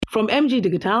From MG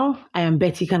Digital, I am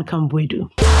Betty Kankambwedu.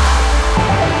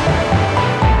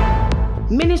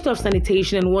 Minister of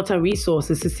Sanitation and Water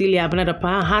Resources Cecilia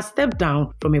Dapaah has stepped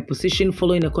down from her position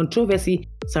following a controversy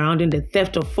surrounding the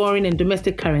theft of foreign and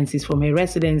domestic currencies from her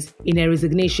residence. In her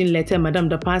resignation letter, Madam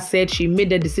Dapaah said she made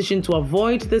the decision to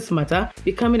avoid this matter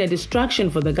becoming a distraction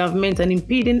for the government and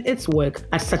impeding its work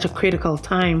at such a critical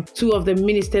time. Two of the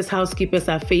minister's housekeepers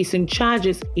are facing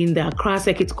charges in the Accra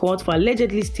Circuit Court for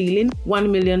allegedly stealing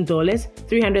 $1 million,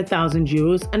 300,000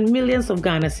 euros, and millions of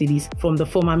Ghana cedis from the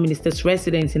former minister's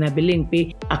residence in Abilingpe,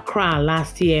 Accra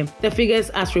last year. The figures,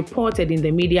 as reported in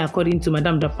the media according to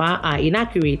Madam Dapaah, are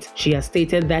inaccurate. She has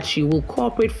stated that she will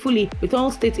cooperate fully with all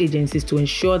state agencies to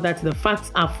ensure that the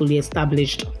facts are fully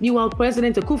established. Meanwhile,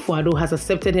 President Akufo-Addo has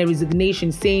accepted her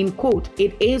resignation, saying, quote,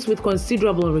 "It is with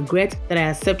considerable regret that I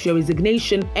accept your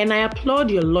resignation, and I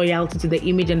applaud your loyalty to the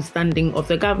image and standing of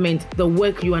the government. The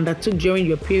work you undertook during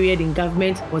your period in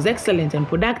government was excellent and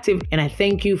productive, and I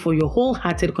thank you for your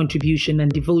wholehearted contribution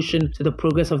and devotion to the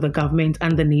progress of the government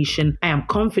and the nation. I am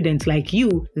confident, like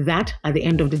you, that at the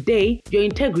end of the day, your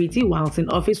integrity whilst in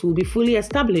office will be fully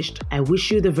established. I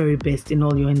wish you the very best in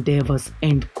all your endeavors."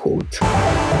 End quote.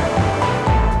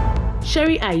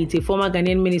 Sherry Aite, former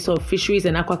Ghanaian Minister of Fisheries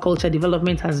and Aquaculture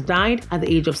Development, has died at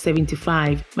the age of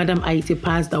 75. Madam Aite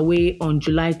passed away on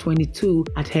July 22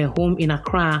 at her home in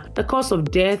Accra. The cause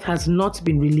of death has not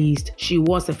been released. She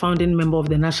was a founding member of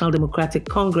the National Democratic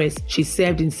Congress. She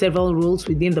served in several roles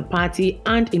within the party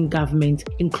and in government,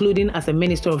 including as a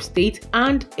Minister of State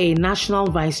and a National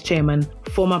Vice Chairman.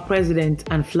 Former President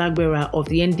and flag bearer of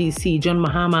the NDC, John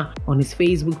Mahama, on his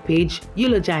Facebook page,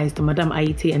 eulogized Madam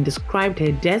Aite and described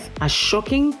her death as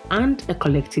shocking and a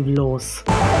collective loss.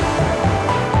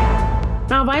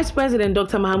 Now, Vice President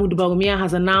Dr. Mahamudu Bawumia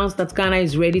has announced that Ghana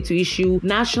is ready to issue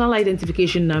national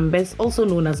identification numbers, also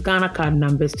known as Ghana card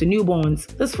numbers, to newborns.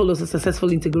 This follows a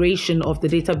successful integration of the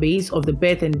database of the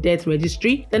Birth and Death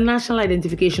Registry, the National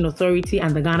Identification Authority,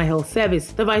 and the Ghana Health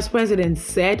Service. The Vice President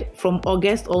said from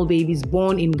August, all babies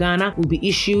born in Ghana will be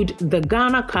issued the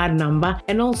Ghana card number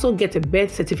and also get a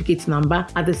birth certificate number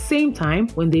at the same time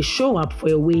when they show up for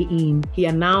a weigh-in. He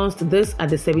announced this at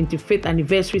the 75th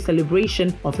anniversary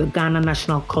celebration of the Ghana National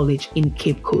College in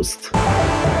Cape Coast.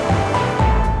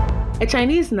 A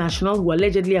Chinese national who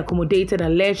allegedly accommodated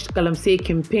alleged Galamsey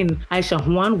kingpin Aisha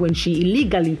Huang when she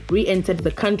illegally re-entered the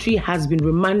country has been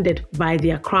remanded by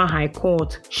the Accra High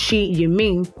Court. Shi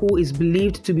Yiming, who is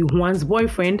believed to be Huang's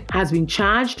boyfriend, has been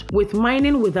charged with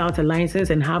mining without a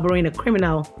license and harboring a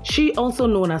criminal. She, also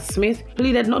known as Smith,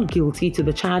 pleaded not guilty to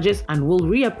the charges and will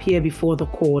reappear before the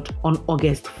court on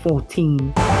August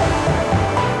 14.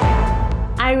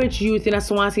 Irish youth in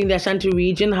Asawasi in the Ashanti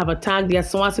region have attacked the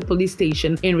Asawasi police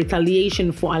station in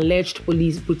retaliation for alleged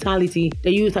police brutality.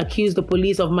 The youth accused the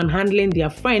police of manhandling their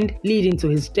friend, leading to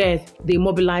his death. They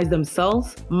mobilized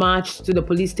themselves, marched to the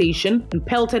police station, and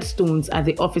pelted stones at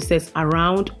the officers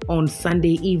around on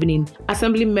Sunday evening.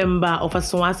 Assembly member of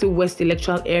Asawasi West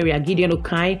Electoral Area, Gideon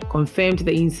Okai, confirmed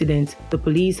the incident. The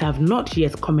police have not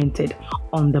yet commented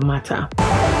on the matter.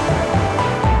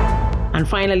 And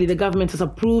finally, the government has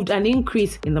approved an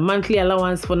increase in the monthly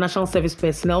allowance for national service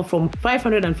personnel from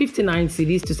 559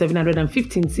 cedis to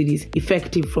 715 cedis,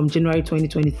 effective from January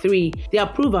 2023. The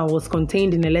approval was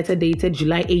contained in a letter dated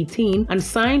July 18 and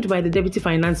signed by the Deputy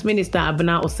Finance Minister,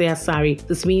 Abena Osei-Asare.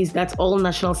 This means that all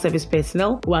national service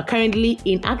personnel who are currently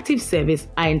in active service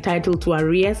are entitled to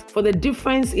arrears for the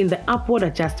difference in the upward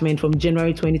adjustment from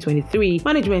January 2023.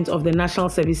 Management of the National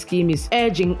Service Scheme is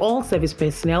urging all service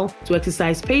personnel to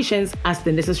exercise patience as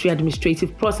the necessary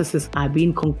administrative processes are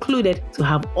being concluded to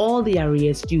have all the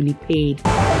arrears duly paid.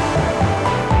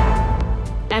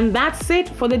 And that's it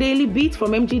for the Daily Beat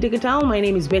from MG Digital. My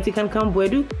name is Betty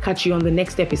Kankambwedu. Catch you on the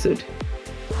next episode.